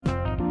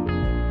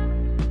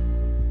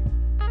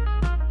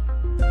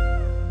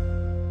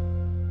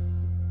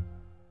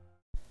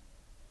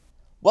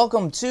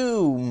Welcome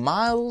to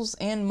Miles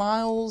and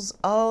Miles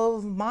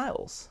of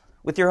Miles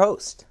with your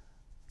host,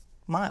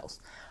 Miles.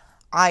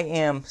 I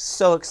am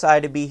so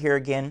excited to be here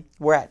again.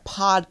 We're at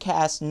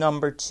podcast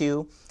number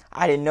 2.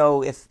 I didn't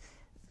know if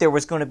there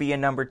was going to be a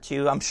number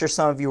 2. I'm sure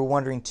some of you were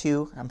wondering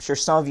too. I'm sure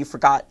some of you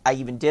forgot I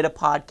even did a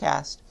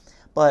podcast.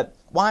 But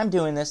why I'm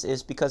doing this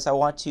is because I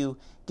want to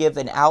give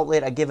an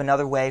outlet. I give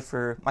another way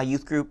for my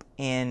youth group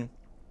in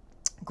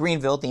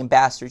Greenville, the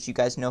ambassadors. You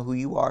guys know who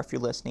you are if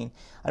you're listening.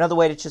 Another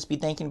way to just be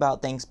thinking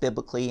about things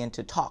biblically and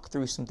to talk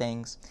through some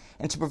things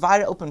and to provide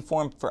an open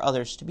forum for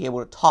others to be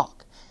able to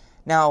talk.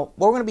 Now,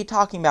 what we're going to be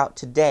talking about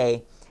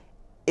today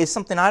is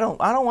something I don't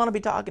want to be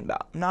talking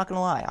about. I'm not going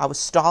to lie. I was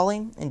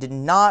stalling and did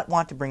not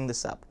want to bring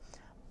this up.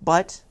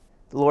 But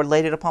the Lord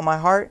laid it upon my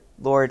heart.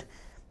 Lord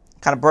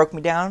kind of broke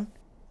me down.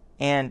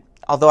 And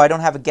although I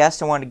don't have a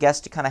guest, I wanted a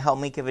guest to kind of help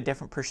me give a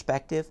different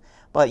perspective.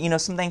 But,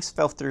 some things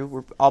fell through.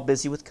 We're all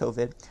busy with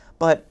COVID.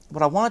 But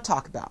what I want to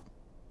talk about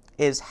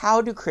is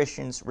how do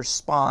Christians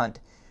respond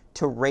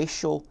to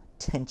racial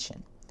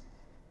tension?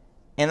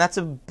 And that's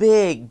a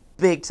big,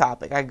 big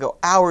topic. I could go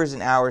hours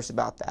and hours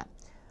about that.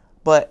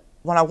 But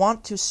what I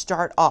want to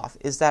start off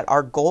is that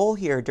our goal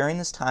here during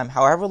this time,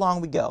 however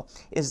long we go,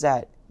 is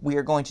that we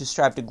are going to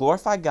strive to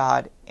glorify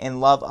God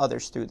and love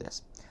others through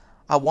this.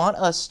 I want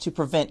us to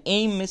prevent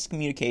any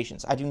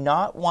miscommunications. I do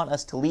not want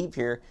us to leave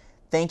here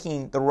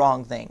thinking the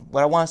wrong thing.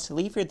 What I want us to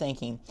leave here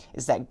thinking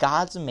is that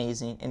God's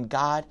amazing and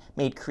God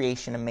made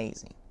creation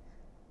amazing.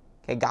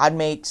 Okay, God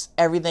makes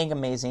everything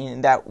amazing,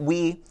 and that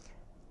we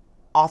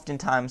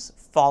oftentimes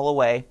fall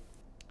away.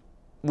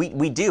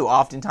 We do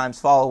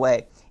oftentimes fall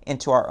away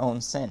into our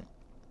own sin.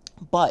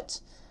 But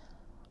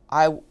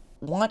I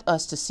want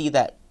us to see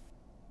that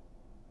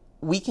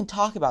we can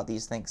talk about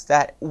these things,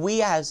 that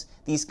we as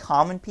these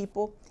common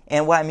people,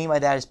 and what I mean by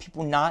that is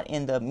people not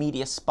in the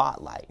media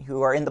spotlight,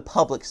 who are in the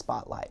public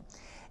spotlight,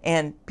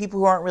 and people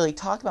who aren't really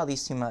talking about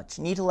these too much,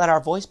 need to let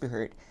our voice be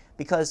heard,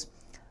 because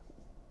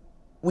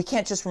we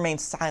can't just remain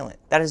silent.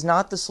 That is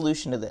not the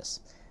solution to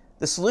this.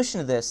 The solution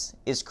to this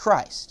is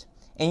Christ.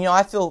 And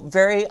I feel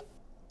very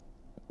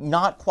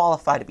not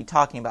qualified to be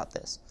talking about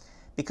this,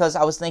 because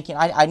I was thinking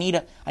I need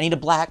a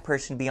black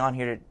person to be on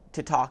here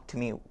to talk to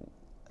me,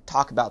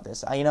 talk about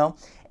this,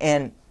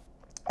 and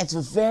it's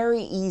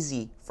very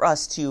easy for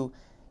us to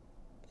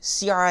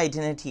see our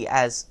identity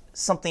as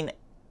something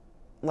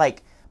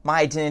like, my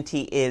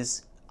identity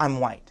is I'm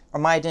white, or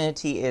my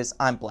identity is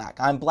I'm black.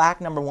 I'm black,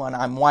 number one.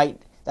 I'm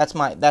white. That's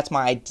my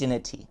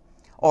identity.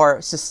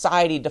 Or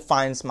society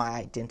defines my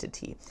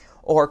identity,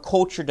 or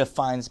culture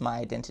defines my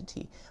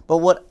identity. But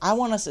what I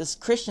want us as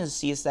Christians to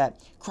see is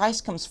that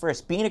Christ comes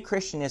first. Being a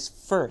Christian is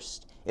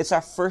first. It's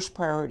our first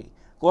priority.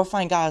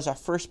 Glorifying God is our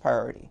first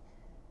priority.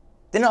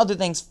 Then other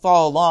things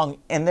follow along,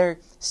 and they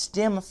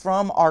stem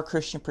from our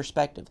Christian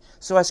perspective.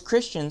 So as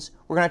Christians,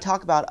 we're going to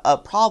talk about a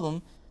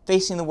problem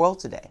facing the world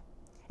today,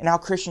 and how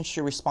Christians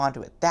should respond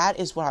to it. That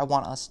is what I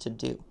want us to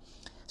do.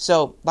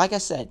 So, like I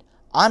said,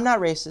 I'm not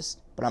racist,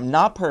 but I'm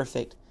not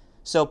perfect.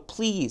 So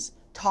please,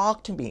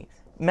 talk to me.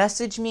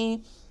 Message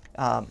me.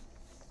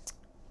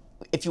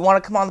 If you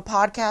want to come on the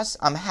podcast,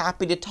 I'm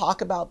happy to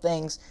talk about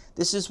things.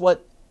 This is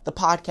what the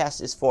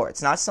podcast is for.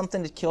 It's not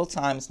something to kill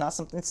time. It's not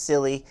something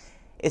silly.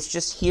 It's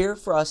just here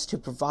for us to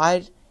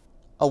provide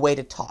a way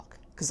to talk,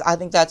 because I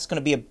think that's going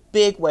to be a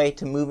big way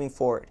to moving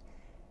forward.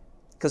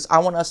 Because I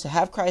want us to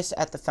have Christ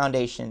at the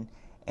foundation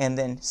and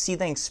then see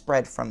things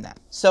spread from that.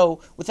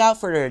 So,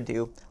 without further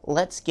ado,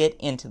 let's get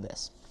into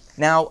this.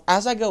 Now,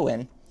 as I go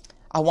in,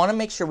 I want to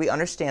make sure we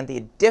understand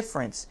the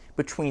difference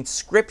between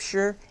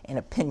Scripture and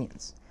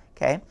opinions,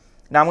 okay?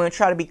 Now, I'm going to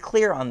try to be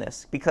clear on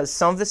this, because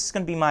some of this is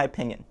going to be my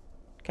opinion,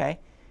 okay?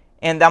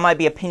 And that might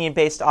be opinion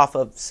based off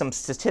of some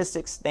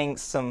statistics,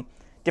 things, some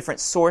different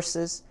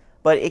sources,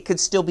 but it could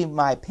still be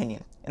my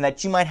opinion, and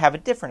that you might have a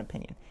different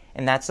opinion,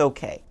 and that's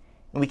okay.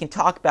 And we can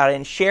talk about it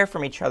and share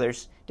from each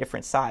other's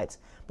different sides.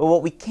 But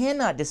what we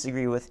cannot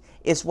disagree with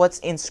is what's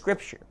in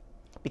Scripture,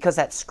 because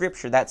that's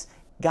Scripture, that's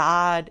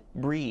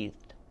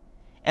God-breathed,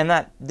 and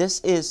that this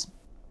is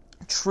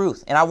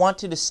truth, and I want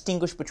to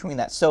distinguish between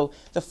that. So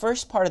the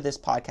first part of this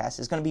podcast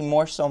is going to be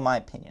more so my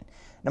opinion.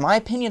 Now, my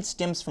opinion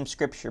stems from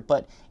Scripture,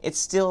 but it's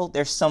still,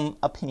 there's some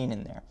opinion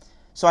in there.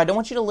 So I don't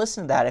want you to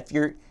listen to that if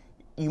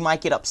you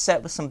might get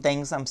upset with some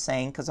things I'm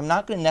saying, because I'm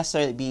not going to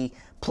necessarily be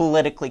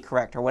politically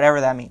correct or whatever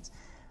that means.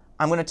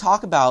 I'm going to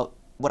talk about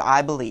what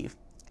I believe,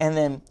 and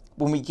then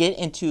when we get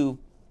into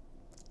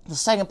the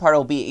second part,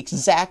 it'll be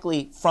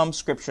exactly from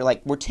Scripture,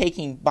 like we're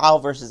taking Bible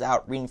verses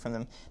out, reading from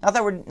them. Not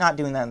that we're not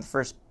doing that in the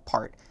first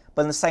part,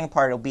 but in the second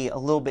part, it'll be a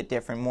little bit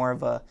different, more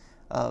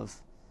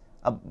of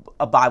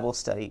a Bible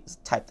study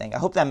type thing. I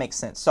hope that makes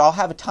sense. So I'll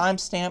have a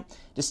timestamp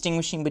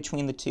distinguishing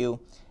between the two,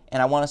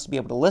 and I want us to be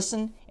able to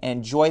listen and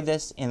enjoy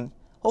this and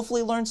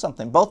hopefully learn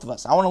something, both of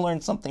us. I want to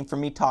learn something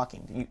from me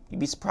talking. You'd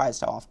be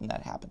surprised how often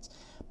that happens.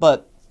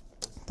 But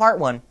part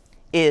one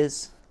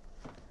is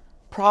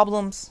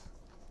problems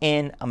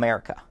in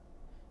America.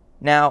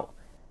 Now,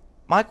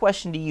 my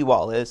question to you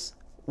all is,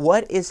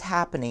 what is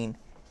happening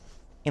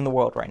in the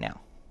world right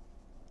now?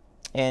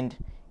 And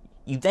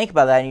you think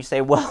about that and you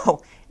say,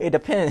 well, it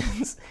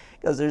depends,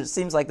 because it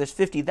seems like there's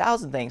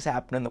 50,000 things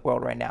happening in the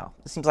world right now.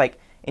 It seems like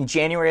in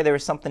January there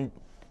was something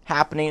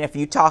happening. If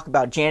you talk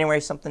about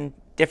January, something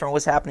different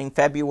was happening.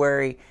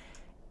 February,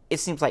 it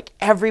seems like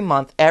every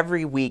month,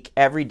 every week,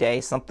 every day,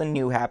 something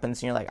new happens.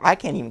 And you're like, I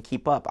can't even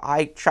keep up.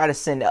 I try to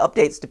send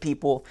updates to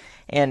people,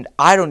 and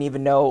I don't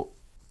even know.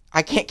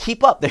 I can't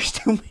keep up. There's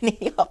too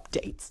many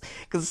updates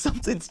because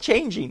something's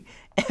changing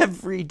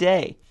every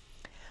day.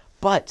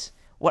 But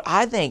what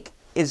I think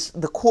is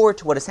the core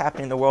to what is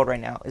happening in the world right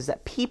now is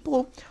that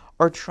people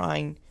are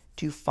trying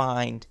to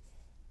find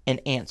an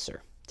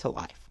answer to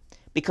life.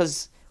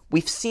 Because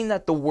we've seen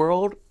that the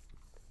world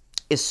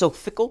is so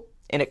fickle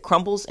and it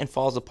crumbles and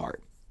falls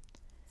apart.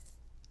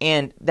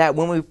 And that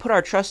when we put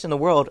our trust in the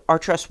world, our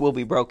trust will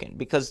be broken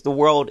because the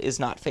world is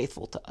not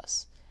faithful to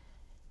us.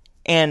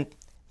 And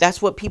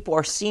that's what people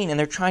are seeing, and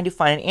they're trying to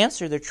find an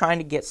answer. They're trying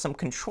to get some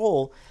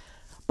control.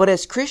 But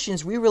as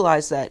Christians, we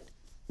realize that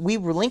we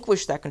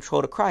relinquish that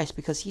control to Christ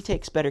because he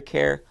takes better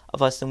care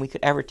of us than we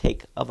could ever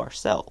take of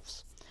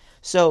ourselves.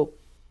 So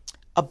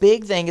a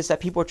big thing is that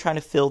people are trying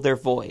to fill their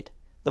void,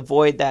 the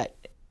void that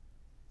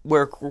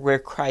where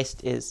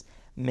Christ is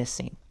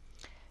missing.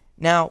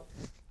 Now,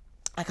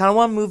 I kind of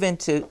want to move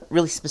into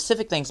really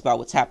specific things about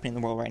what's happening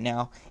in the world right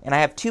now, and I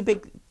have three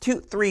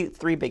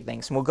big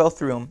things, and we'll go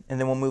through them, and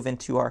then we'll move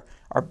into our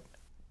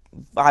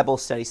Bible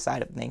study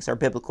side of things, our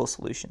biblical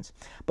solutions.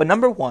 But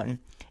number one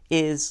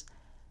is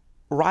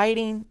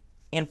rioting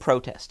and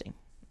protesting.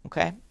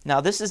 Okay, now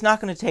this is not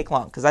going to take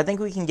long because I think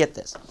we can get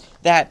this.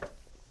 That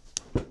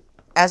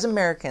as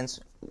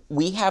Americans,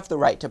 we have the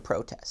right to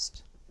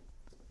protest.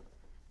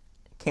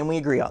 Can we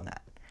agree on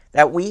that?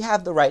 That we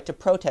have the right to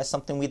protest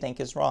something we think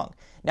is wrong.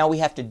 Now, we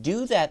have to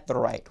do that the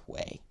right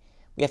way.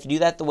 We have to do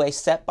that the way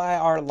set by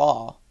our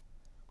law.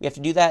 We have to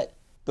do that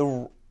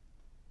the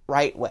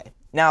right way.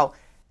 Now,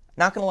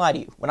 not going to lie to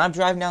you. When I'm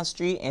driving down the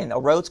street and a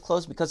road's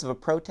closed because of a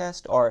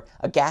protest or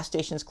a gas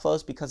station's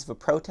closed because of a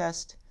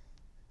protest,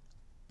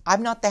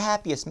 I'm not the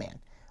happiest man.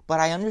 But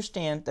I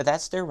understand that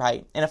that's their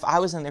right. And if I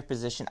was in their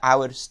position, I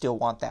would still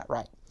want that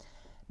right.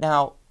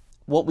 Now,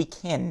 what we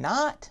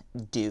cannot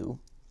do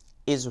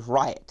is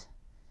riot.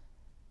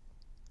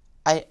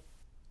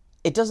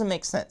 It doesn't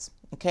make sense,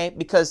 okay?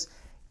 Because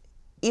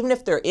even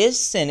if there is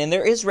sin, and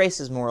there is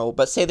racism moral,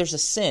 but say there's a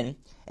sin,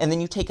 and then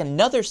you take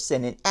another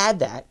sin and add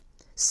that,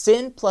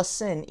 sin plus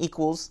sin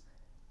equals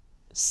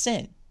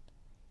sin.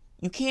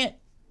 You can't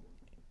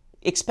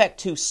expect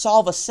to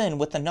solve a sin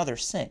with another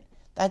sin.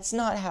 That's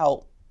not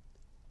how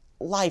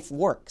life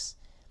works.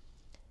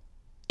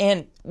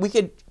 And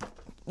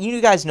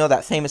you guys know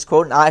that famous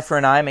quote, an eye for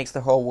an eye makes the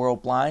whole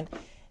world blind.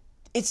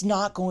 It's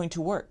not going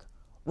to work.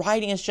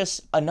 Rioting is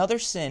just another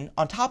sin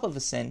on top of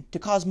a sin to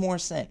cause more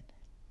sin.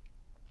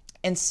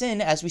 And sin,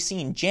 as we see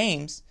in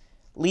James,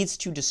 leads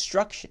to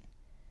destruction.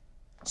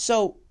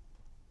 So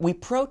we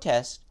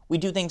protest, we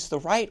do things the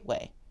right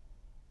way,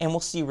 and we'll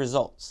see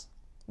results.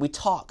 We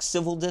talk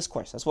civil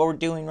discourse. That's what we're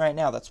doing right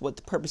now. That's what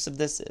the purpose of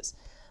this is.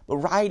 But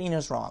rioting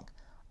is wrong.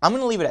 I'm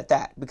going to leave it at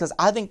that because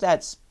I think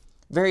that's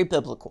very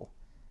biblical.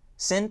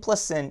 Sin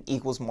plus sin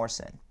equals more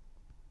sin.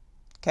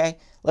 Okay?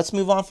 Let's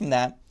move on from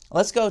that.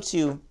 Let's go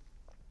to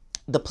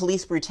the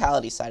police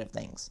brutality side of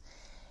things.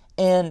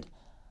 And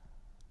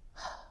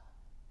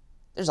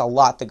there's a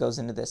lot that goes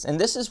into this. And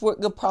this is what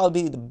will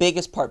probably be the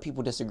biggest part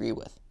people disagree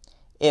with.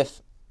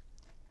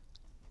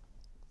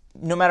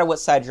 No matter what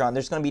side you're on,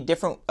 there's going to be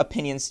different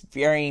opinions,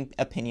 varying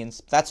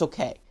opinions. That's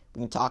okay. We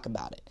can talk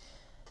about it.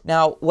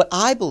 Now, what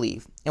I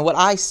believe and what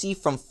I see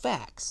from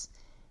facts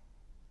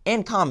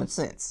and common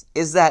sense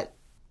is that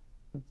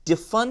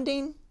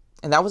defunding,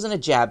 and that wasn't a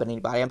jab at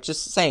anybody, I'm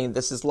just saying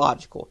this is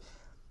logical,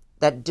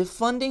 that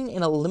defunding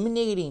and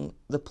eliminating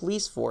the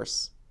police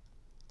force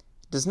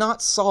does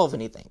not solve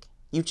anything.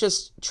 You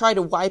just try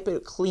to wipe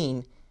it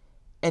clean,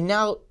 and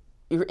now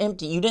you're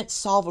empty. You didn't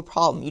solve a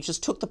problem. You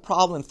just took the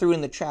problem and threw it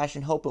in the trash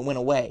and hope it went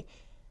away.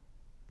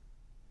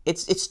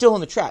 It's still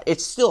in the trash.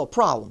 It's still a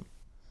problem.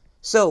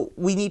 So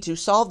we need to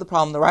solve the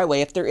problem the right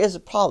way if there is a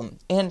problem.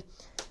 And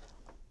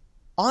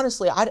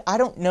honestly, I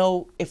don't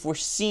know if we're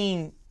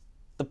seeing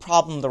the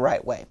problem the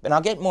right way. And I'll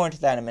get more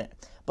into that in a minute.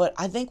 But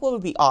I think what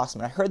would be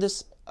awesome, and I heard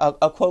this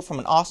a quote from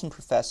an awesome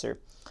professor,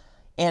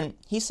 and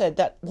he said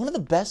that one of the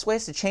best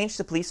ways to change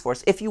the police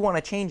force, if you want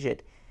to change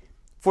it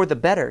for the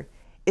better,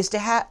 is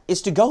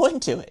to go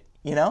into it.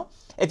 You know,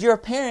 if you're a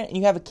parent and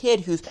you have a kid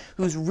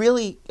who's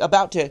really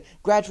about to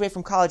graduate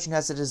from college and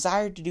has a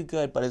desire to do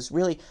good, but is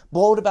really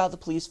bold about the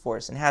police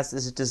force and has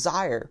this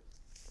desire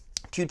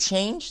to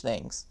change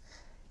things,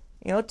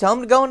 you know, tell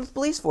them to go into the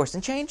police force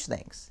and change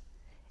things.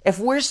 If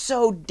we're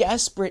so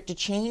desperate to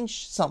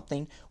change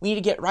something, we need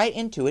to get right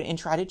into it and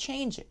try to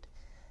change it.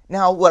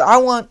 Now,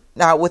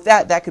 with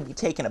that could be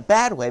taken a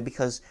bad way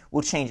because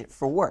we'll change it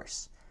for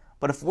worse.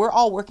 But if we're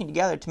all working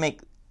together to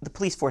make the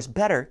police force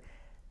better,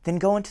 then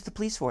go into the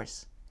police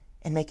force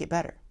and make it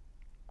better.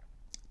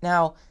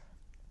 Now,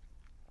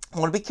 I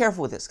want to be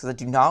careful with this because I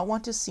do not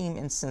want to seem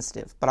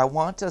insensitive, but I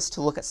want us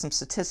to look at some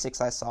statistics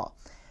I saw.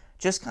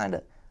 Just kind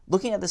of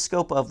looking at the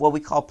scope of what we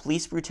call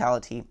police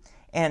brutality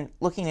and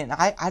looking at,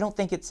 I don't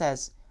think it's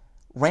as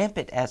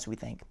rampant as we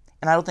think,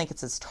 and I don't think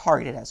it's as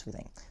targeted as we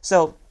think.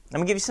 So let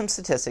me give you some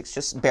statistics.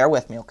 Just bear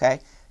with me, okay?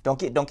 Don't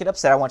get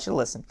upset. I want you to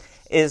listen.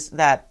 Is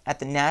that at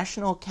the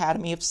National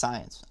Academy of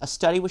Science, a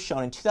study was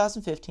shown in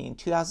 2015,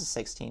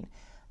 2016,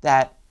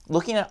 that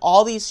looking at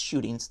all these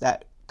shootings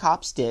that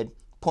cops did,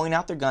 pulling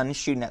out their gun and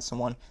shooting at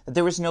someone, that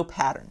there was no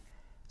pattern.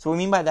 So what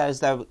we mean by that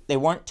is that they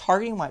weren't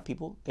targeting white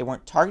people, they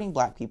weren't targeting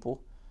black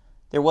people,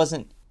 there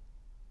wasn't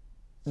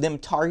them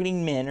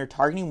targeting men or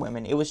targeting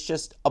women. It was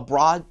just a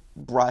broad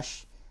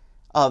brush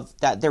of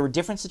that there were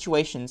different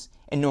situations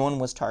and no one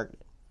was targeted.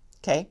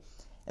 Okay?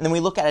 And then we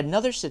look at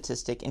another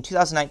statistic in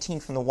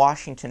 2019 from the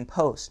Washington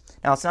Post.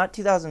 Now, it's not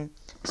 2000.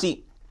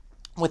 See,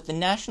 with the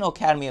National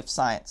Academy of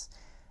Science,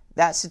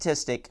 that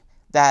statistic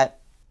that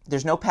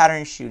there's no pattern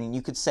in shooting,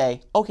 you could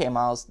say, okay,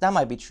 Miles, that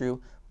might be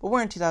true, but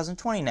we're in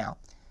 2020 now.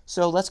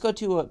 So let's go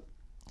to a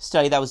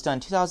study that was done in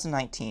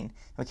 2019.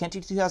 We can't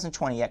do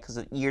 2020 yet because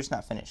the year's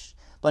not finished.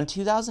 But in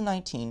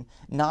 2019,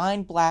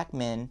 9 black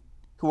men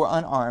who were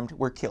unarmed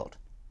were killed.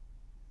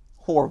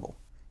 Horrible.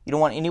 You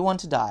don't want anyone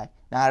to die.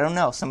 Now, I don't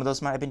know. Some of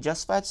those might have been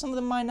justified. Some of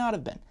them might not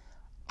have been.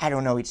 I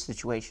don't know each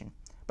situation.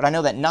 But I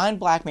know that 9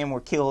 black men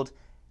were killed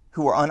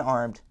who were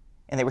unarmed,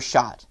 and they were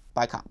shot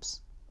by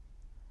cops.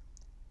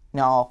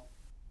 Now,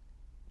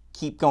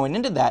 keep going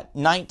into that.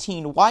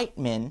 19 white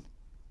men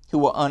who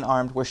were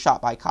unarmed were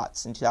shot by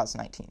cops in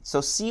 2019.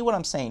 So see what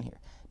I'm saying here.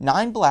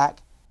 9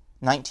 black,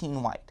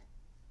 19 white.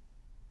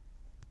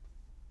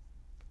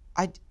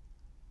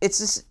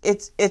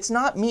 It's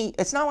not me.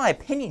 It's not my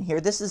opinion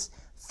here. This is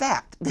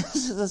fact. This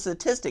is a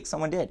statistic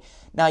someone did.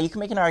 Now, you can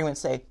make an argument and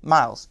say,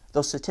 Miles,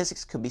 those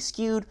statistics could be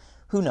skewed.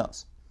 Who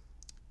knows?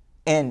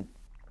 And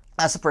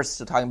that's the person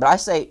still talking. But I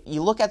say,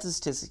 you look at the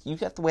statistics, you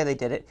look at the way they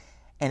did it,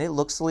 and it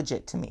looks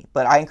legit to me.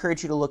 But I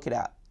encourage you to look it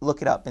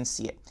up and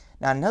see it.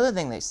 Now, another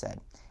thing they said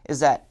is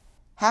that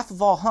half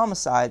of all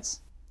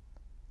homicides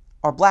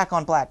are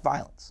black-on-black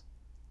violence.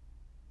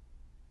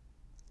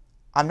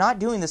 I'm not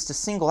doing this to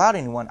single out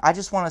anyone. I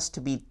just want us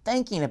to be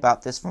thinking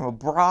about this from a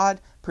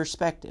broad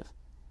perspective.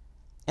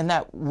 And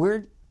that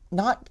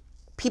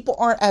people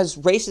aren't as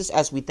racist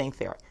as we think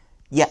they are.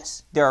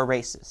 Yes, there are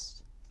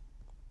racists.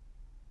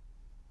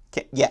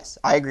 Okay, yes,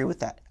 I agree with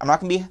that. I'm not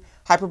going to be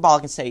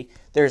hyperbolic and say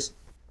there's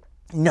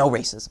no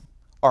racism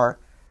or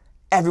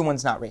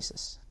everyone's not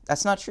racist.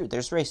 That's not true.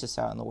 There's racists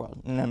out in the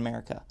world, in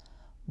America.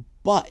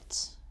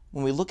 But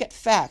when we look at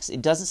facts,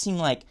 it doesn't seem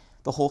like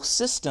the whole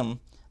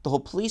system, the whole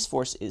police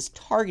force is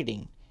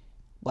targeting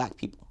black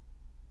people.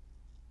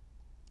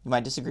 You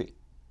might disagree.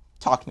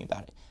 Talk to me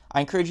about it. I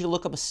encourage you to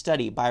look up a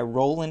study by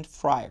Roland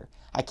Fryer.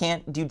 I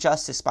can't do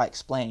justice by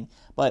explaining,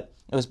 but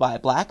it was by a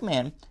black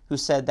man who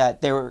said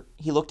that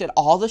he looked at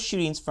all the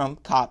shootings from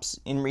cops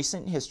in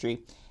recent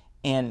history,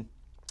 and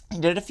he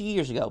did it a few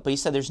years ago, but he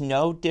said there's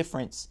no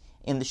difference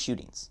in the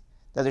shootings,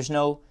 that there's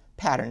no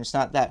pattern. It's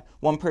not that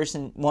one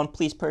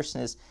police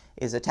person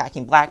is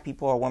attacking black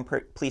people or one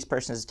police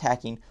person is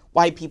attacking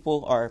white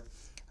people, or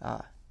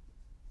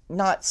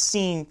not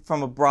seen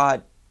from a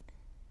broad.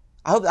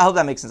 I hope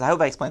that makes sense. I hope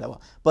I explained that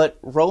well. But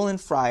Roland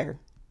Fryer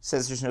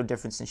says there's no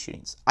difference in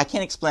shootings. I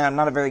can't explain. I'm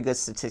not a very good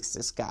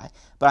statistics guy,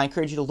 but I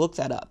encourage you to look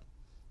that up,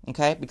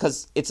 okay?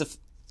 Because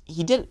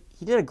he did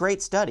a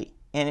great study,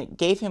 and it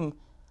gave him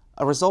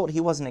a result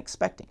he wasn't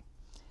expecting.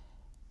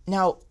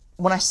 Now,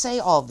 when I say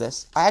all of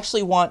this, I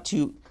actually want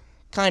to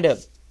kind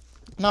of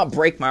not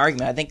break my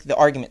argument. I think the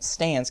argument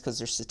stands because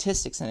there's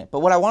statistics in it.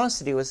 But what I want us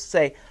to do is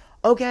say,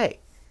 okay,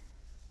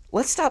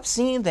 let's stop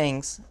seeing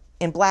things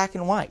in black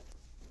and white.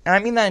 And I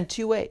mean that in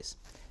 2 ways.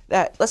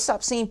 That let's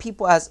stop seeing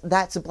people as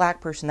that's a black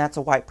person, that's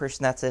a white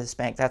person, that's a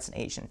Hispanic, that's an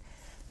Asian.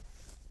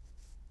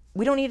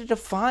 We don't need to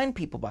define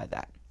people by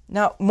that.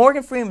 Now,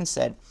 Morgan Freeman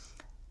said,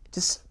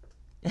 just,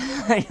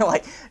 you're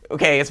like,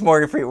 okay, it's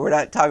Morgan Freeman. We're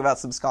not talking about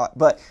some scholar.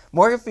 But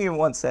Morgan Freeman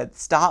once said,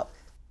 stop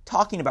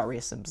talking about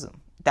racism.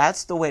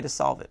 That's the way to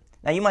solve it.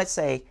 Now, you might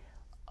say,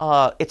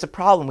 it's a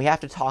problem. We have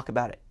to talk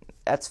about it.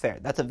 That's fair.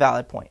 That's a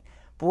valid point.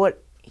 But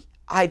what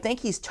I think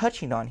he's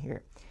touching on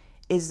here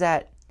is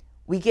that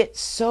we get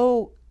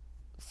so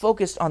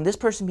focused on this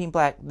person being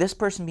black, this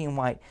person being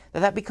white,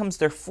 that becomes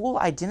their full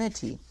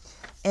identity.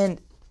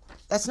 And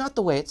that's not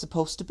the way it's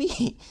supposed to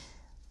be.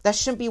 That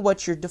shouldn't be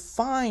what you're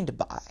defined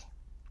by.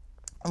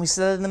 And we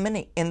said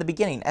in the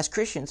beginning, as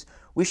Christians,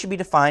 we should be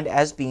defined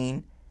as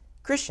being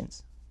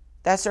Christians.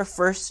 That's our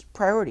first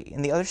priority,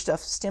 and the other stuff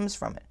stems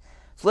from it.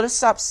 So let us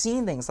stop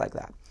seeing things like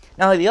that.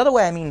 Now, the other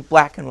way I mean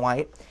black and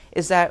white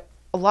is that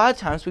a lot of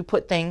times we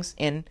put things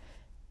in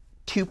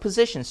 2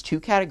 positions, 2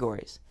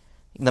 categories.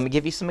 Let me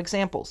give you some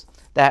examples.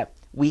 That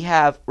we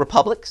have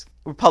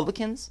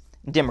Republicans,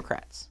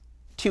 Democrats,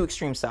 2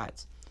 extreme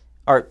sides.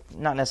 Or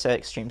not necessarily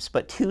extremes,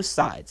 but 2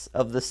 sides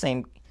of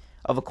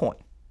a coin.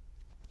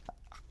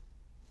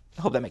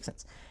 I hope that makes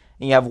sense.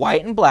 And you have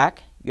white and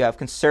black, you have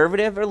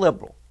conservative or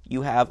liberal.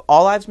 You have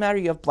all lives matter,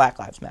 you have black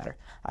lives matter.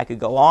 I could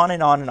go on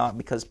and on and on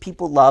because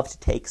people love to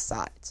take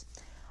sides.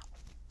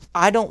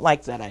 I don't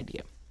like that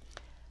idea.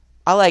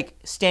 I like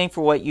standing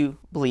for what you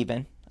believe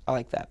in. I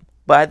like that.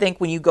 But I think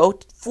when you go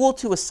full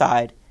to a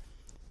side,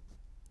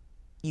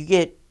 you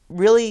get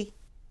really,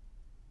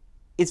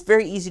 it's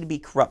very easy to be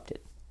corrupted.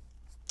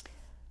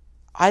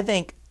 I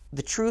think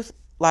the truth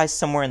lies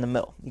somewhere in the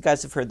middle. You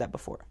guys have heard that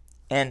before.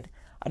 And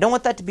I don't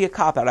want that to be a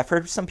cop-out. I've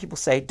heard some people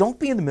say, don't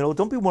be in the middle,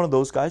 don't be one of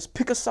those guys,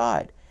 pick a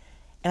side.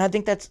 And I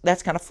think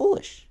that's kind of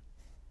foolish.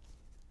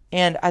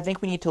 And I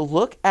think we need to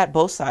look at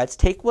both sides,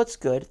 take what's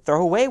good,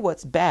 throw away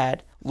what's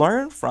bad,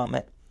 learn from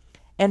it,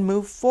 and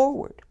move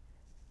forward.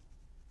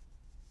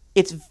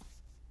 You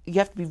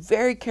have to be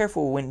very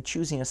careful when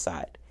choosing a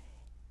side.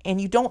 And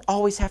you don't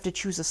always have to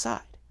choose a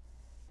side.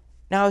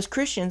 Now, as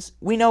Christians,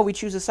 we know we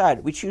choose a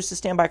side. We choose to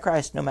stand by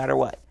Christ no matter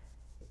what.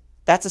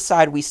 That's a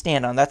side we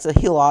stand on. That's a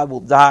hill I will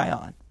die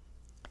on.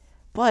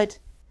 But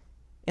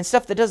in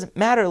stuff that doesn't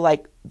matter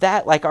like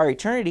that, like our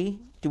eternity,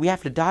 do we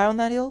have to die on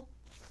that hill?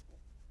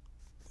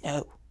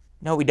 No.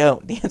 No, we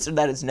don't. The answer to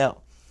that is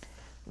no.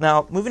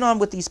 Now, moving on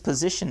with these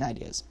position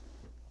ideas,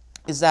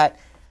 is that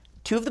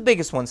two of the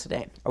biggest ones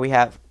today are we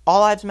have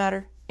All Lives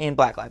Matter and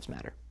Black Lives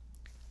Matter.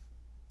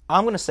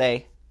 I'm going to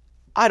say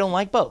I don't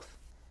like both.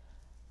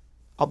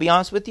 I'll be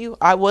honest with you,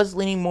 I was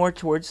leaning more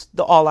towards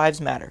the All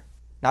Lives Matter.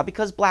 Not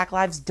because Black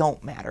lives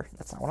don't matter.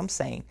 That's not what I'm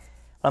saying.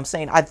 What I'm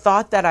saying, I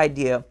thought that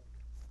idea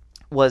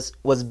was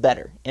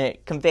better. And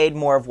it conveyed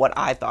more of what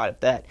I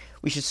thought, that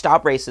we should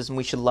stop racism,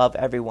 we should love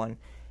everyone.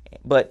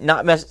 But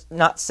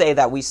not say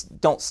that we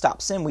don't stop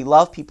sin. We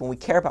love people, and we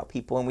care about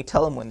people, and we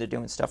tell them when they're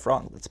doing stuff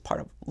wrong. That's part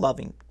of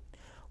loving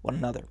one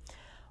another.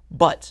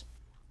 But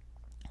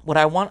what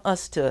I want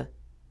us to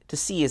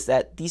see is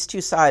that these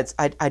two sides,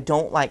 I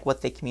don't like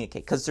what they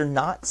communicate, because they're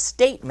not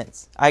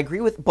statements. I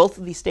agree with both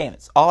of these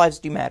statements. All lives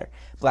do matter.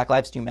 Black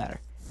lives do matter.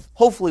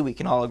 Hopefully we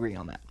can all agree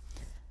on that.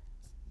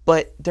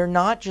 But they're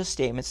not just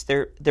statements.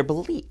 They're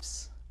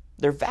beliefs.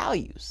 They're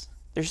values.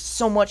 There's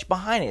so much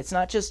behind it. It's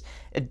not just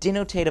a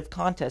denotative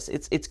contest.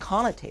 It's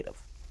connotative.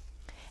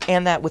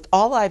 And that with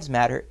All Lives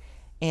Matter,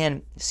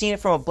 and seeing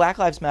it from a Black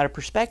Lives Matter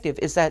perspective,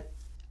 is that,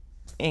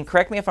 and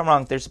correct me if I'm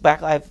wrong, there's a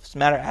Black Lives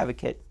Matter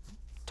advocate,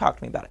 talk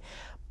to me about it.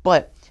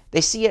 But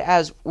they see it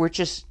as we're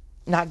just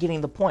not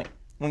getting the point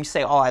when we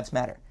say all lives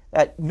matter.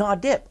 That, nah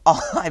dip,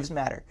 all lives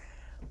matter.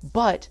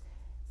 But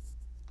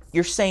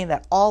you're saying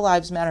that all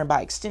lives matter, and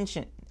by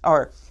extension,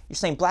 or you're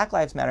saying Black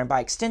lives matter, and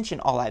by extension,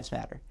 all lives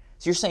matter.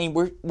 So you're saying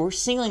we're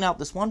singling out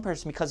this one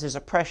person because there's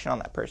oppression on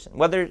that person.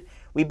 Whether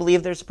we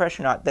believe there's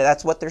oppression or not,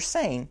 that's what they're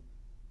saying.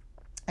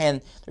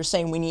 And they're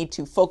saying we need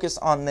to focus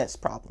on this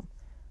problem.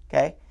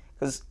 Okay?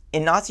 Because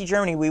in Nazi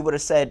Germany, we would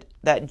have said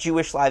that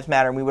Jewish lives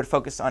matter, and we would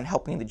focus on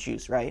helping the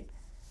Jews, right?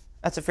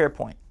 That's a fair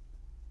point.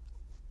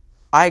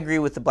 I agree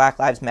with the Black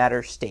Lives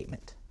Matter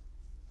statement.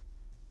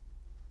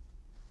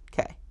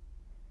 Okay.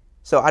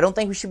 So I don't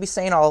think we should be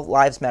saying all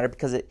lives matter,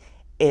 because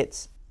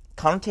its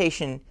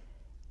connotation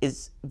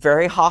is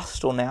very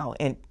hostile now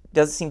and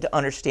doesn't seem to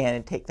understand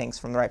and take things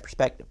from the right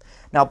perspective.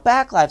 Now,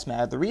 Black Lives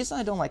Matter, the reason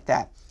I don't like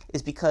that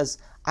is because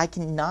I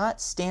cannot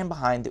stand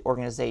behind the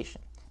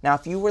organization. Now,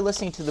 if you were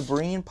listening to the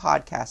Berean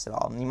podcast at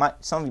all, and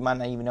some of you might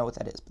not even know what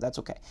that is, but that's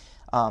okay,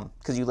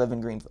 because you live in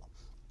Greenville.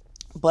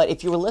 But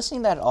if you were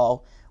listening to that at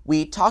all,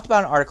 we talked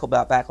about an article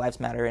about Black Lives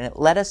Matter, and it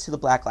led us to the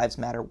Black Lives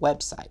Matter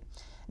website.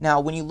 Now,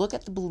 when you look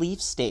at the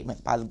belief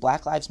statement by the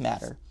Black Lives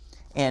Matter,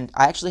 and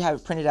I actually have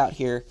it printed out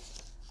here,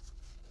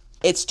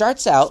 it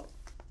starts out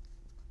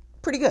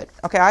pretty good.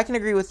 Okay, I can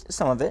agree with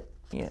some of it,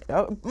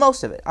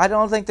 most of it. I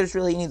don't think there's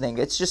really anything.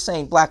 It's just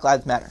saying Black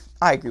Lives Matter.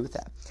 I agree with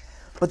that.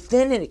 But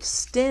then it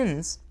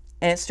extends,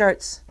 and it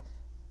starts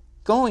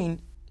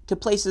going to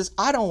places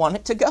I don't want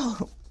it to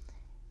go,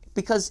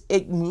 because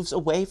it moves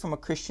away from a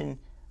Christian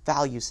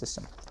value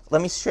system.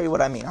 Let me show you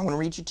what I mean. I'm going to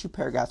read you 2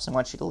 paragraphs. I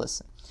want you to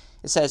listen.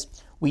 It says,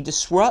 we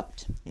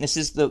disrupt, this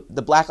is the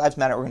Black Lives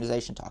Matter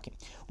organization talking,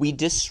 we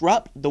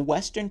disrupt the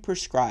Western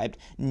prescribed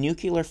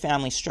nuclear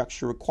family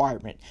structure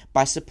requirement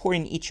by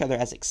supporting each other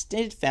as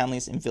extended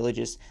families and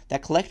villages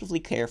that collectively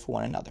care for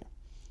one another.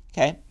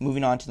 Okay,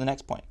 moving on to the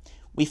next point.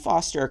 We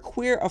foster a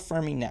queer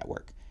affirming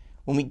network.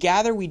 When we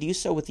gather, we do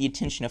so with the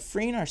intention of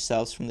freeing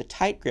ourselves from the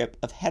tight grip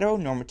of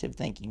heteronormative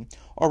thinking,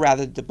 or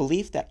rather the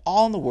belief that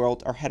all in the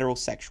world are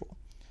heterosexual.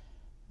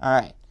 All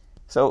right,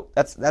 so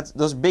that's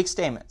those are big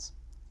statements.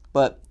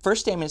 But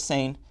first statement is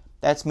saying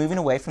that it's moving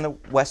away from the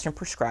Western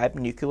prescribed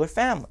nuclear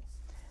family.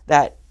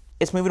 That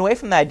it's moving away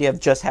from the idea of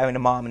just having a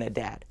mom and a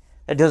dad.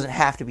 That doesn't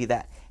have to be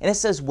that. And it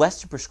says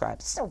Western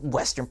prescribed. It's not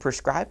Western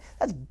prescribed.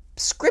 That's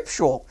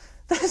scriptural.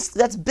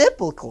 That's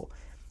biblical.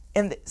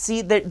 And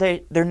see,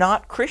 they're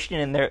not Christian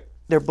in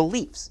their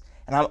beliefs.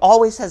 And I'm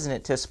always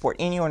hesitant to support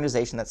any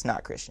organization that's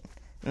not Christian.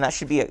 And that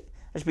should be a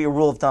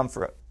rule of thumb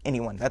for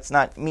anyone. That's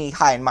not me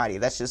high and mighty.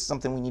 That's just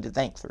something we need to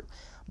think through.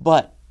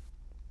 But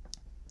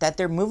that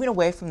they're moving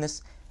away from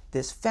this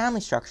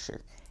family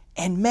structure.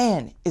 And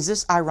man, is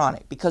this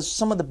ironic, because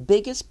some of the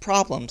biggest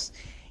problems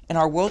in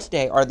our world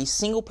today are these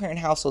single-parent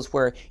households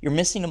where you're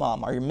missing a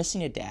mom or you're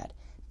missing a dad.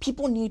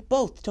 People need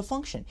both to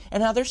function.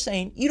 And now they're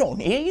saying, you don't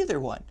need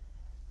either one.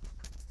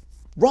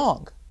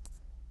 Wrong.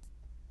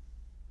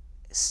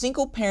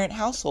 single parent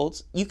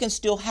households, you can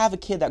still have a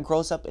kid that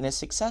grows up and is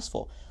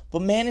successful.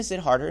 But man, is it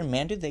harder, and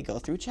man, do they go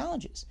through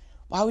challenges.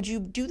 Why would you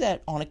do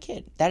that on a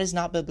kid? That is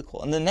not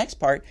biblical. And the next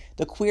part,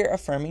 the queer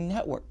affirming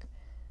network.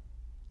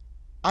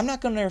 I'm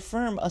not going to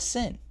affirm a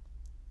sin.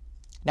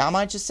 Now, I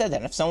might just say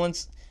that. If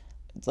someone's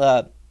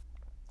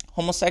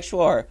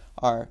homosexual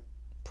or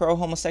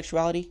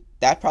pro-homosexuality,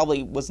 that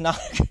probably was not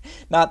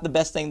the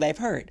best thing they've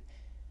heard.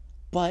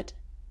 But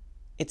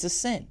it's a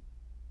sin.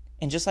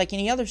 And just like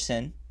any other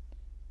sin,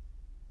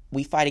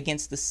 we fight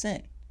against the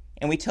sin.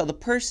 And we tell the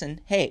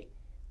person, hey,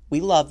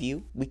 we love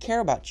you, we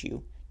care about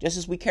you, just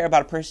as we care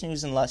about a person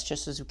who's in lust,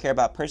 just as we care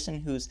about a person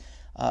who's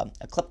a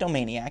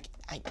kleptomaniac.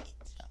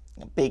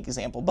 A big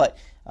example, but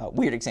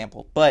weird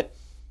example. But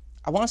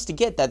I want us to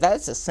get that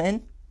that's a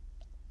sin.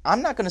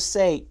 I'm not going to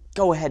say,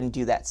 go ahead and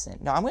do that sin.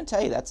 No, I'm going to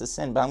tell you that's a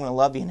sin, but I'm going to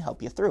love you and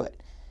help you through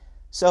it.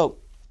 So,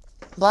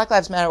 Black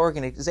Lives Matter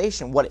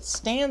organization, what it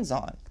stands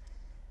on,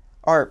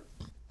 or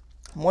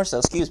more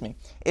so,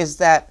 is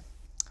that,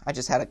 I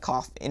just had a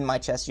cough in my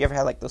chest. You ever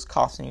had like those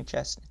coughs in your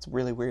chest? It's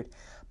really weird.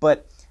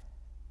 But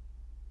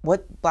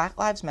what Black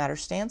Lives Matter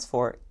stands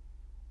for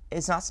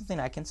is not something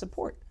I can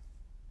support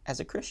as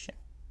a Christian.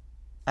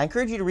 I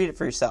encourage you to read it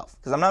for yourself,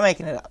 because I'm not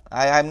making it up.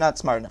 I'm not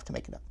smart enough to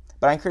make it up.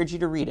 But I encourage you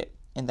to read it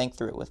and think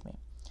through it with me.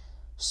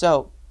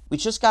 So, we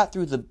just got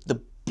through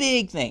the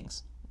big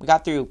things. We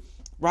got through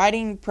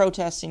rioting,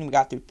 protesting, we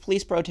got through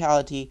police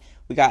brutality,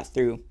 we got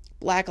through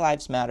Black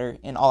Lives Matter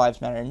and All Lives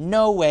Matter.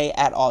 No way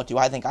at all do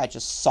I think I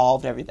just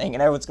solved everything.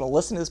 And everyone's going to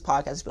listen to this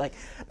podcast and be like,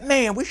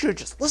 man, we should have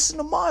just listened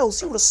to Miles.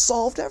 He would have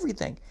solved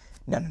everything.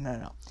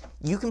 No.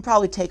 You can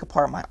probably take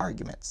apart my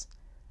arguments.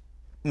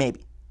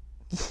 Maybe.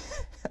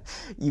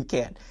 You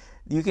can.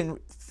 You can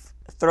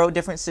throw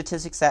different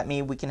statistics at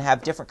me. We can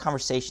have different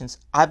conversations.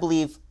 I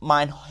believe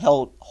mine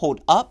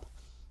hold up.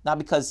 Not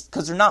because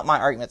they're not my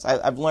arguments.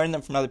 I've learned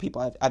them from other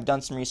people. I've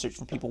done some research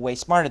from people way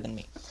smarter than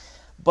me.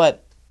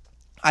 But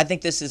I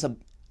think this is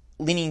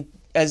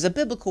a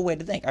biblical way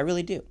to think. I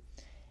really do.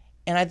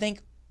 And I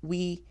think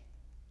we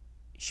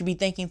should be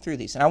thinking through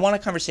these. And I want a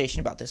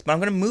conversation about this. But I'm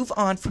going to move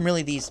on from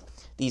really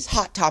these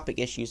hot topic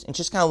issues and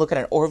just kind of look at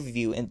an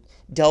overview and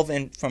delve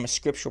in from a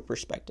scriptural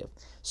perspective.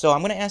 So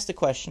I'm going to ask the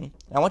question,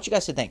 and I want you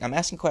guys to think. I'm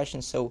asking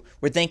questions so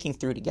we're thinking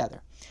through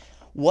together.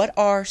 What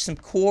are some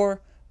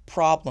core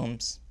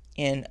problems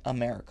in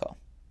America?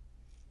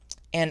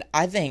 And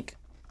I think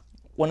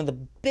one of the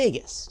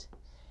biggest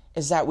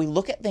is that we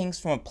look at things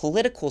from a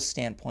political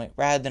standpoint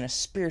rather than a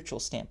spiritual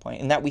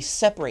standpoint, and that we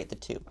separate the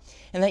two.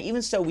 And that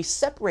even so, we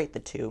separate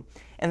the two,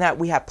 and that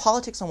we have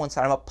politics on one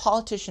side. I'm a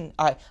politician.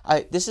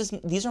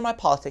 These are my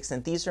politics,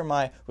 and these are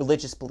my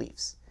religious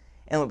beliefs.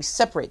 And we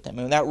separate them,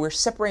 and that we're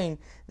separating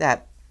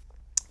that.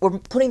 We're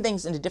putting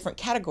things into different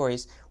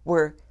categories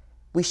where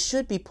we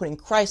should be putting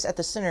Christ at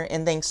the center,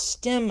 and things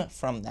stem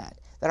from that.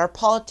 That our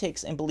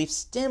politics and beliefs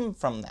stem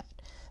from that.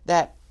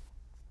 That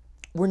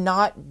we're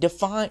not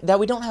defined, that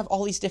we don't have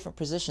all these different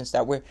positions,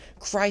 that we're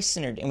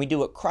Christ-centered and we do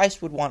what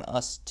Christ would want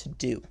us to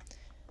do.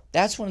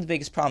 That's one of the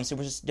biggest problems. So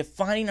we're just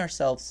defining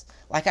ourselves,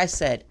 like I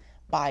said,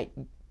 by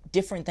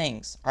different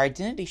things. Our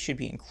identity should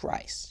be in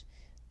Christ.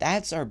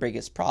 That's our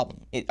biggest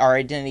problem. Our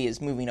identity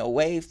is moving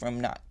away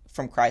from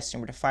Christ,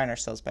 and we're defining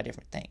ourselves by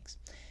different things.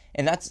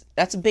 And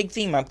that's a big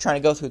theme I'm trying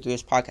to go through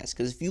this podcast,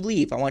 because if you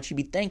leave, I want you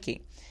to be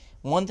thinking.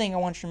 One thing I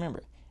want you to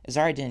remember is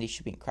our identity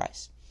should be in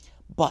Christ.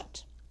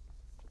 But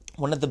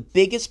one of the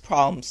biggest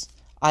problems,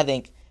 I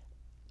think,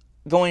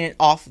 going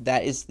off of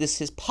that is this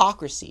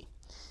hypocrisy.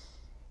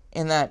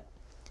 And that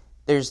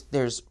there's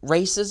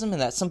racism,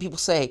 and that some people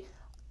say,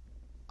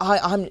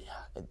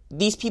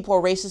 these people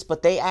are racist,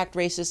 but they act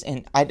racist,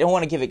 and I don't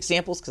want to give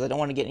examples because I don't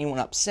want to get anyone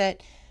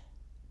upset,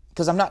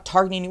 because I'm not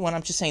targeting anyone.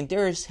 I'm just saying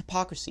there is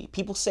hypocrisy.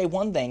 People say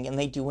one thing and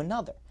they do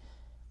another.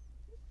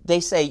 They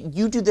say,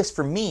 you do this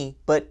for me,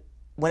 but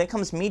when it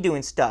comes to me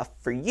doing stuff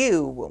for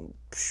you,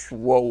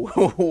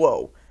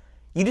 whoa.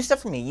 You do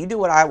stuff for me. You do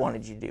what I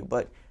wanted you to do,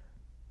 but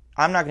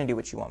I'm not going to do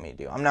what you want me to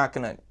do. We're not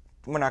going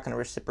to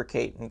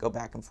reciprocate and go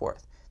back and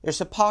forth. There's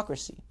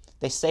hypocrisy.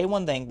 They say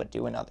one thing but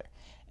do another.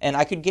 And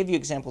I could give you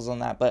examples on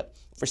that, but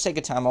for sake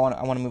of time, I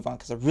want to move on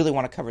because I really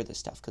want to cover this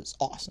stuff because it's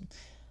awesome.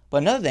 But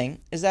another thing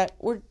is that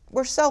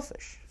we're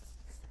selfish.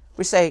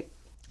 We say,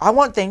 I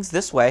want things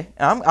this way,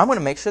 and I'm going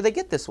to make sure they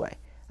get this way.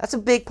 That's a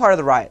big part of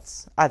the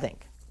riots, I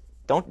think.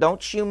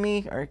 Don't shoot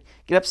me or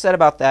get upset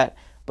about that.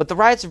 But the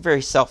riots are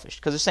very selfish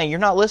because they're saying, you're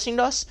not listening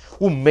to us?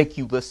 We'll make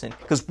you listen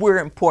because we're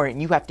important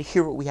and you have to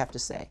hear what we have to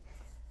say.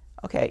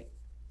 Okay,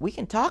 we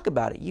can talk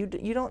about it. You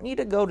don't need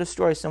to go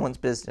destroy someone's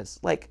business.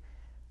 Like,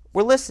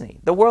 we're listening.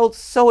 The world's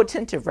so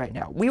attentive right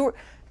now.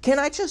 Can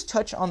I just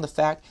touch on the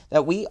fact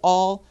that we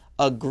all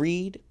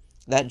agreed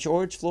that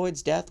George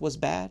Floyd's death was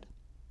bad?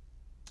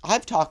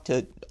 I've talked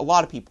to a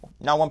lot of people.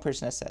 Not one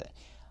person has said it.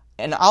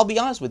 And I'll be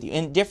honest with you.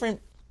 In different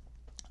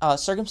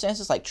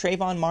circumstances like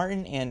Trayvon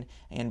Martin and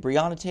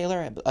Breonna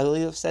Taylor, I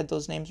believe I've said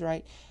those names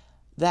right,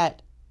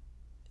 that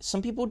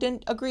some people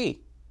didn't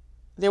agree.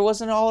 There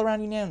wasn't all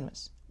around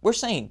unanimous. We're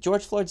saying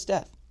George Floyd's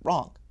death,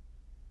 wrong.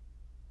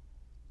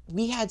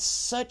 we had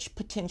such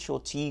potential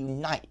to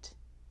unite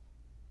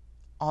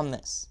on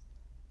this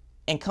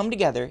and come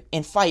together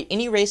and fight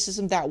any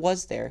racism that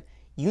was there,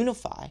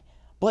 unify.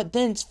 But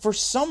then for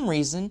some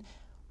reason,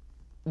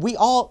 we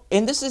all,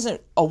 and this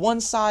isn't a one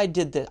side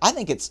did this, I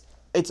think it's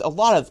a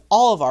lot of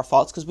all of our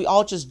faults, because we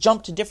all just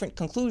jump to different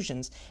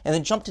conclusions and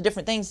then jump to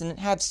different things and then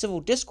have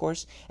civil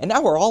discourse, and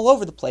now we're all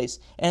over the place,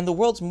 and the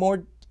world's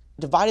more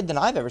divided than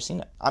I've ever seen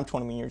it. I'm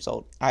 21 years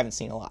old. I haven't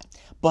seen a lot.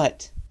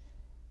 But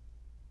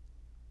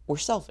we're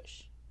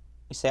selfish.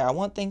 We say, I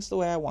want things the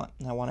way I want,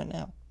 and I want it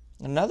now.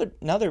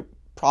 Another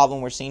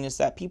problem we're seeing is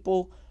that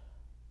people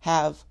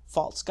have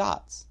false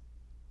gods.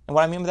 And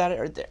what I mean by that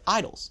are they're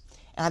idols.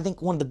 And I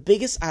think one of the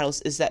biggest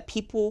idols is that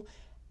people's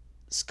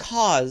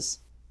cause,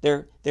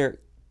 their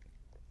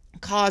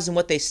cause and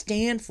what they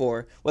stand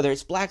for, whether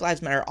it's Black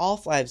Lives Matter or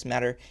All Lives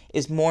Matter,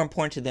 is more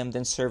important to them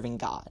than serving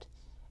God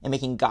and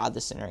making God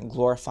the center and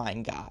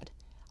glorifying God.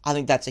 I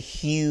think that's a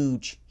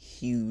huge,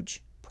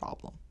 huge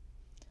problem.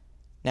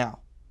 Now,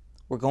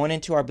 we're going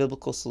into our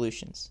biblical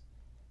solutions.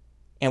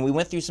 And we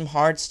went through some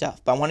hard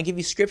stuff, but I want to give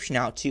you scripture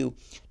now to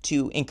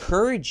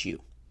encourage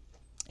you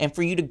and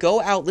for you to go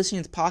out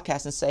listening to the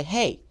podcast and say,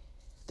 hey,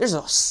 there's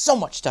so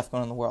much stuff going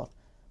on in the world.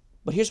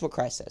 But here's what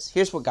Christ says.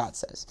 Here's what God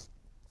says.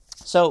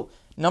 So,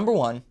 number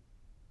one,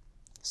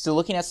 still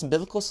looking at some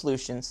biblical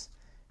solutions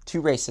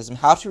to racism,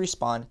 how to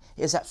respond,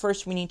 is that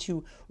first we need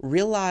to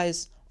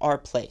realize our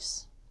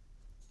place.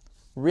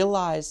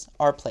 Realize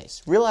our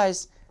place.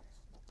 Realize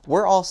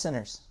we're all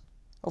sinners.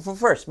 Well,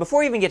 first, before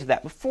we even get to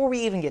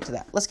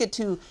that, let's get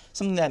to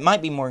something that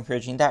might be more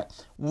encouraging, that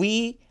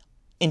we,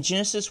 in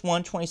Genesis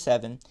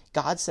 1:27,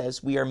 God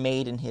says we are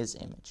made in His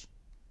image.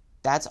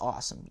 That's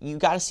awesome. You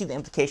got to see the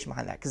implication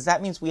behind that, because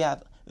that means we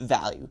have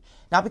value.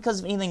 Not because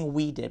of anything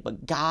we did,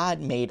 but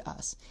God made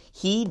us.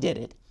 He did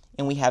it,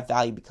 and we have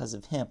value because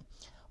of Him.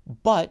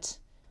 But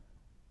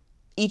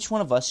each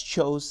one of us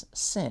chose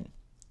sin.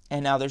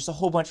 And now there's a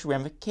whole bunch of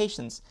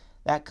ramifications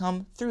that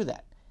come through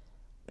that.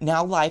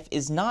 Now life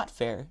is not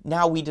fair.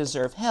 Now we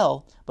deserve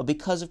hell, but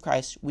because of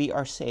Christ, we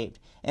are saved.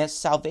 And it's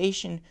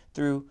salvation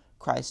through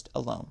Christ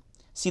alone.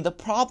 See, the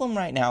problem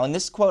right now, and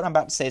this quote I'm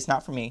about to say is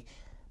not for me,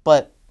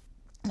 but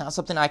not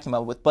something I came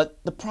up with, but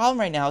the problem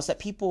right now is that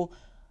people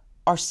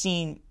are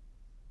seeing,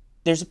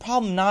 there's a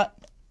problem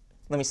not,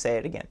 let me say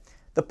it again.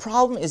 The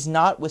problem is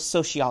not with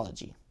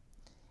sociology.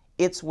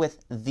 It's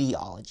with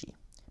theology.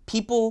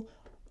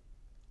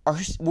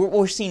 What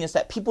we're seeing is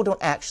that people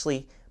don't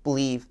actually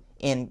believe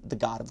in the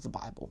God of the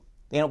Bible.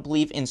 They don't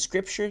believe in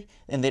Scripture,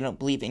 and they don't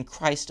believe in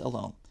Christ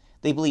alone.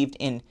 They believed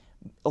in,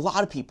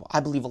 I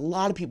believe a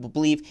lot of people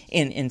believe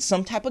in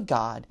some type of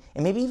God,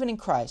 and maybe even in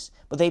Christ,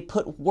 but they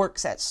put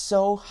works at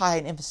so high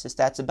an emphasis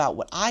that's about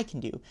what I can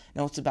do.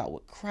 No, it's about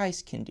what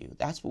Christ can do.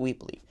 That's what we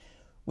believe.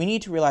 We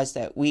need to realize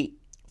that we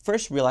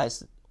first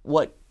realize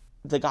what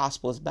the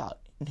gospel is about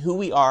and who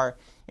we are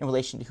in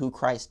relation to who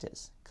Christ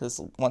is, because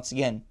once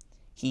again,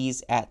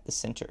 He's at the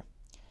center.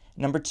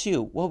 Number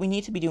two, what we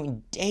need to be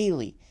doing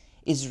daily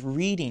is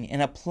reading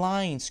and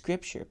applying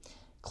Scripture.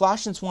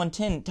 Colossians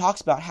 1:10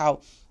 talks about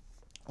how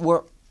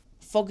we're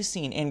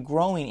focusing and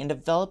growing and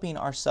developing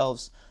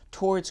ourselves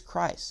towards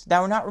Christ,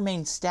 that we're not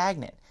remaining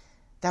stagnant,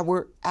 that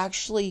we're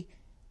actually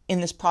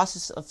in this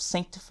process of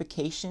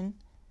sanctification,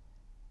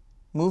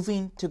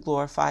 moving to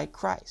glorify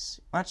Christ.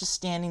 We're not just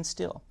standing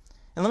still.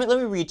 And let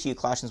me read to you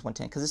Colossians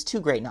 1:10, because it's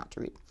too great not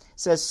to read. It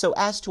says, so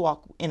as to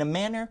walk in a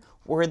manner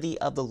worthy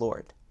of the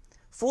Lord,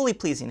 fully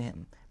pleasing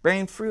Him,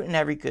 bearing fruit in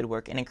every good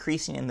work, and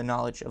increasing in the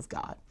knowledge of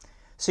God.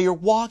 So you're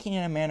walking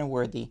in a manner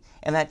worthy,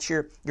 and that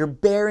you're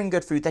bearing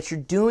good fruit, that you're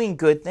doing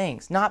good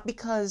things, not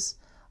because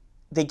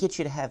they get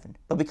you to heaven,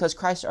 but because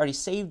Christ already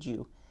saved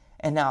you.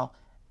 And now,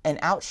 an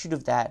outshoot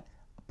of that,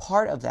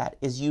 part of that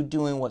is you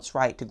doing what's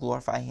right to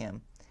glorify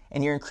Him.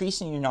 And you're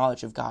increasing your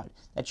knowledge of God,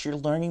 that you're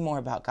learning more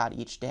about God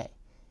each day.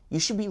 You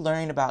should be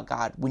learning about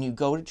God when you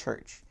go to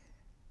church.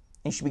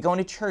 And you should be going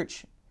to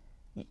church.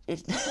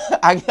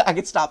 I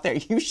could stop there.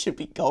 You should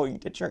be going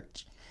to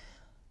church.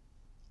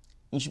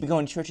 You should be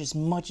going to church as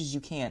much as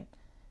you can.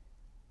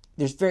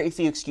 There's very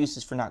few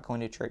excuses for not going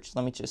to church.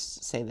 Let me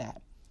just say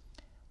that.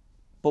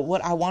 But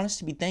what I want us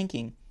to be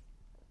thinking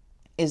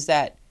is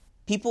that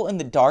people in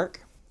the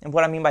dark, and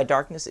what I mean by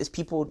darkness is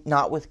people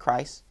not with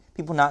Christ,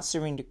 people not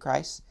serving to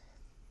Christ,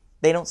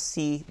 they don't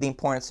see the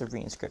importance of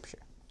reading Scripture.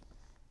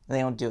 And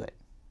they don't do it.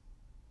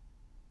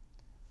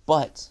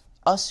 But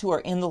us who are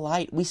in the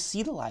light, we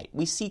see the light.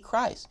 We see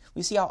Christ.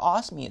 We see how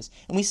awesome He is.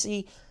 And we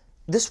see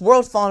this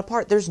world falling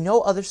apart. There's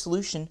no other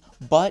solution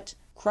but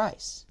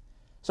Christ.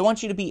 So I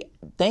want you to be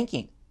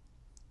thinking,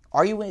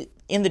 are you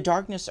in the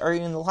darkness or are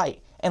you in the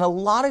light? And a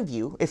lot of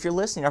you, if you're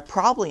listening, are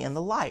probably in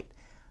the light.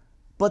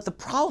 But the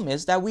problem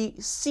is that we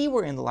see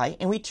we're in the light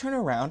and we turn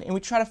around and we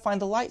try to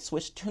find the light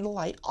switch to turn the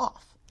light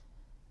off.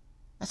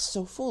 That's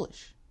so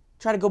foolish.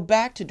 Try to go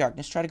back to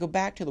darkness. Try to go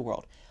back to the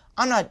world.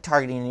 I'm not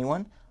targeting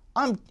anyone.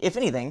 If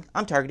anything,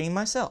 I'm targeting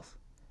myself,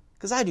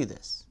 because I do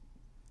this.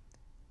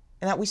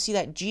 And that we see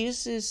that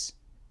Jesus'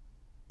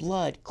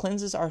 blood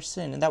cleanses our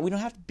sin, and that we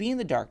don't have to be in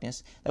the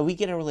darkness, that we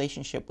get a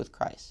relationship with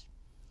Christ.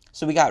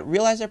 So we got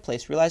realize our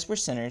place, realize we're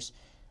sinners,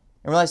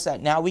 and realize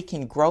that now we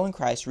can grow in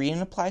Christ, read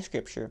and apply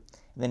Scripture.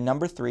 And then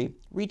number 3,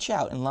 reach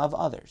out and love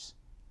others.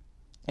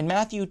 And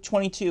Matthew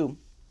 22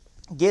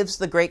 gives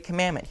the great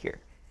commandment here.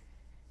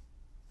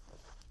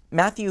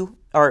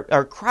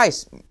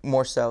 Christ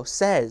more so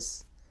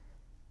says,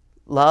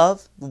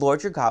 love the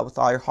Lord your God with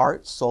all your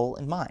heart, soul,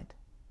 and mind.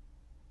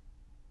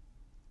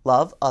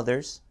 Love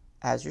others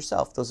as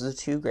yourself. Those are the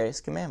 2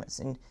 greatest commandments.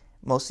 And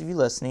most of you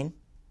listening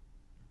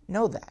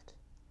know that.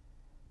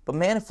 But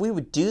man, if we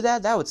would do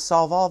that, that would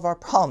solve all of our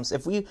problems.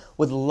 If we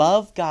would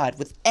love God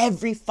with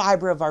every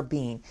fiber of our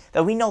being,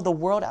 that we know the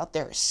world out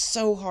there is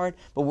so hard,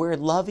 but we're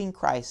loving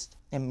Christ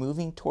and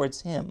moving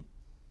towards Him.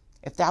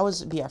 If that was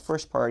to be our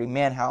first priority,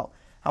 man, how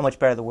much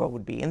better the world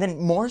would be. And then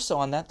more so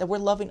on that we're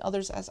loving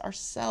others as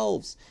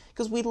ourselves,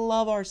 because we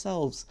love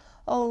ourselves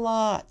a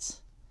lot.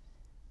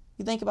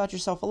 You think about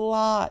yourself a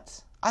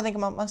lot. I think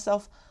about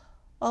myself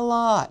a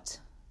lot.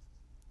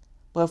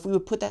 But if we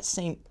would put that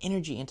same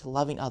energy into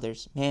loving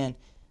others, man,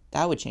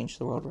 that would change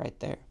the world right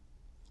there.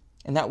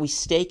 And that we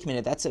stay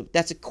committed. That's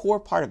a core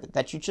part of it,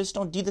 that you just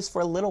don't do this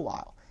for a little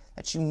while,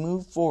 that you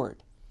move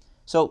forward.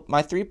 So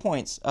my 3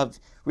 points of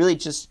really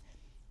just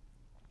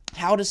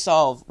how to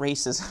solve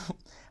racism,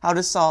 how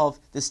to solve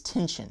this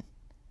tension.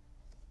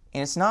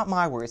 And it's not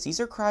my words.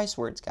 These are Christ's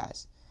words,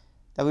 guys.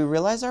 That we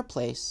realize our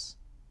place,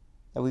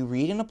 that we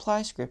read and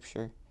apply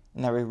Scripture,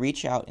 and that we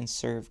reach out and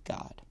serve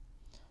God.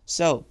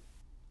 So,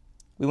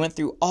 we went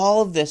through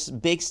all of this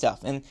big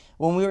stuff. And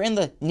when we were in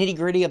the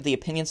nitty-gritty of the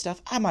opinion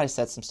stuff, I might have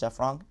said some stuff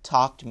wrong.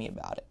 Talk to me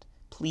about it.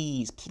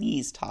 Please,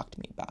 please talk to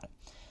me about it.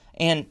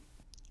 And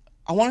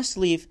I want us to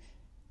leave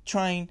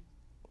trying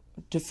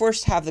to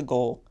first have the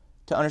goal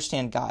to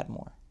understand God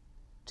more.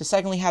 To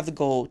secondly have the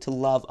goal to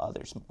love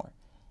others more.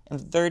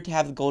 And third, to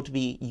have the goal to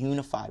be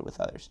unified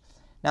with others.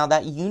 Now,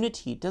 that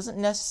unity doesn't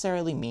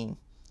necessarily mean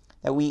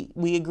that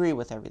we agree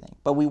with everything,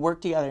 but we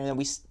work together and that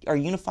we are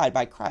unified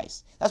by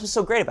Christ. That's what's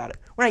so great about it.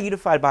 We're not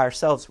unified by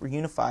ourselves. We're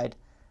unified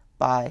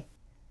by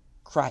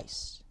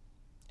Christ.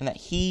 And that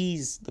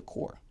He's the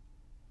core.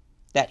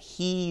 That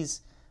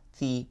He's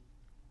the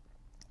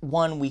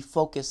one we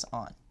focus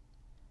on.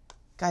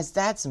 Guys,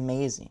 that's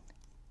amazing.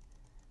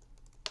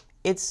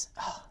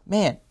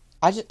 Man,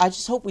 I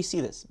just hope we see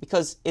this,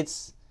 because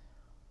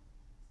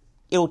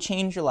it'll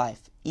change your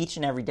life each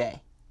and every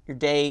day. Your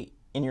day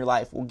in your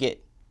life will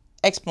get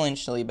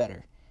exponentially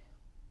better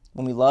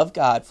when we love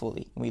God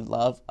fully and we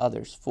love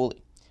others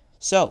fully.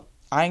 So,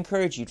 I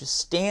encourage you to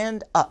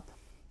stand up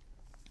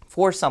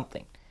for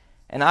something.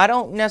 And I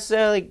don't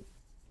necessarily,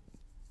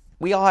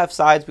 we all have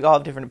sides, we all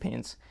have different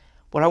opinions.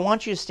 What I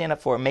want you to stand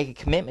up for and make a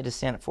commitment to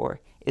stand up for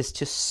is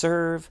to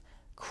serve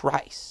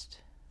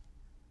Christ.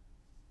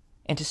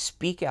 And to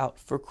speak out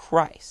for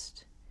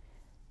Christ.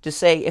 To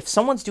say, if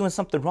someone's doing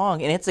something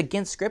wrong and it's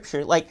against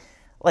Scripture, like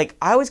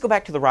I always go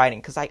back to the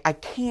writing, because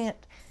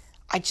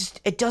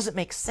it doesn't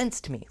make sense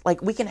to me.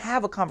 Like, we can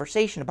have a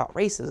conversation about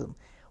racism.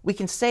 We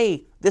can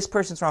say this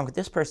person's wrong,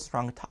 this person's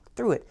wrong, and talk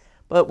through it.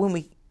 But when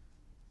we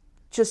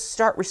just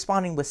start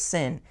responding with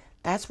sin,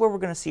 that's where we're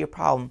going to see a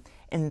problem.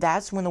 And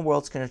that's when the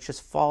world's going to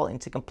just fall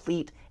into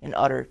complete and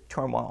utter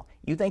turmoil.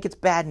 You think it's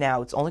bad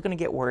now, it's only going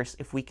to get worse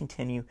if we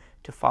continue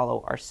to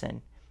follow our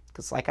sin.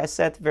 Because like I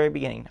said at the very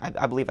beginning,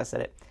 I believe I said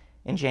it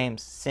in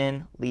James,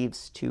 sin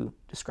leads to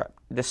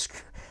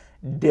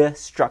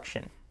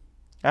destruction.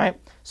 All right?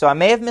 So I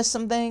may have missed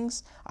some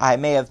things. I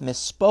may have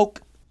misspoke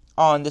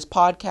on this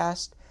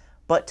podcast.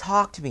 But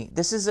talk to me.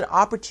 This is an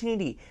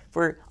opportunity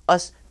for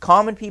us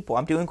common people.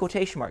 I'm doing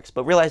quotation marks,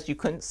 but realized you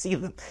couldn't see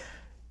them.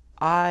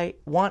 I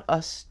want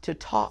us to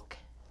talk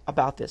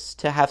about this,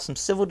 to have some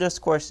civil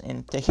discourse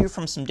and to hear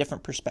from some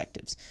different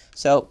perspectives.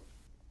 So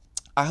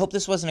I hope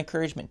this was an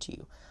encouragement to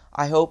you.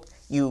 I hope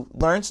you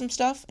learned some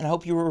stuff, and I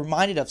hope you were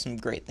reminded of some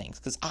great things,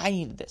 because I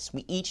needed this.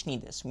 We each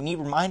need this. We need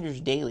reminders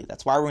daily.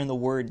 That's why we're in the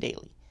Word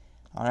daily.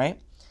 All right?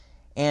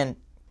 And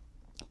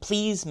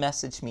please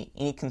message me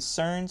any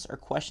concerns or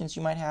questions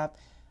you might have.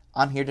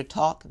 I'm here to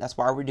talk. That's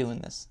why we're doing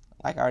this,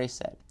 like I already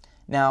said.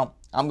 Now,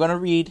 I'm going to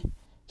read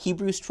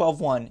Hebrews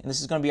 12:1, and this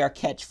is going to be our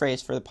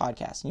catchphrase for the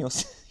podcast, and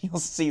you'll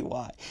see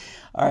why.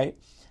 All right?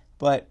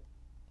 But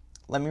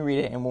let me read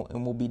it, and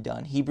we'll be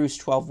done. Hebrews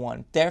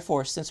 12:1.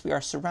 Therefore, since we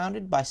are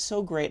surrounded by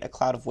so great a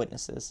cloud of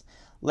witnesses,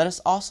 let us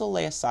also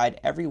lay aside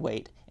every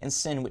weight and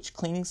sin which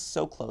clings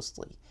so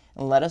closely,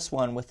 and let us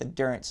run with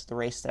endurance the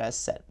race that is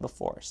set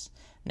before us.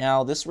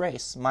 Now, this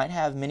race might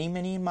have many,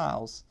 many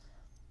miles,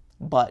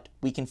 but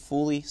we can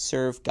fully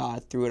serve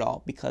God through it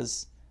all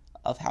because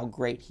of how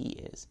great He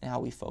is and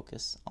how we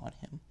focus on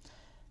Him.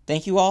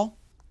 Thank you all.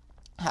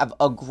 Have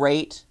a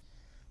great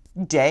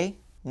day,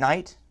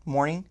 night,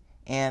 morning,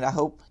 and I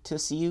hope to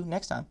see you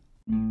next time.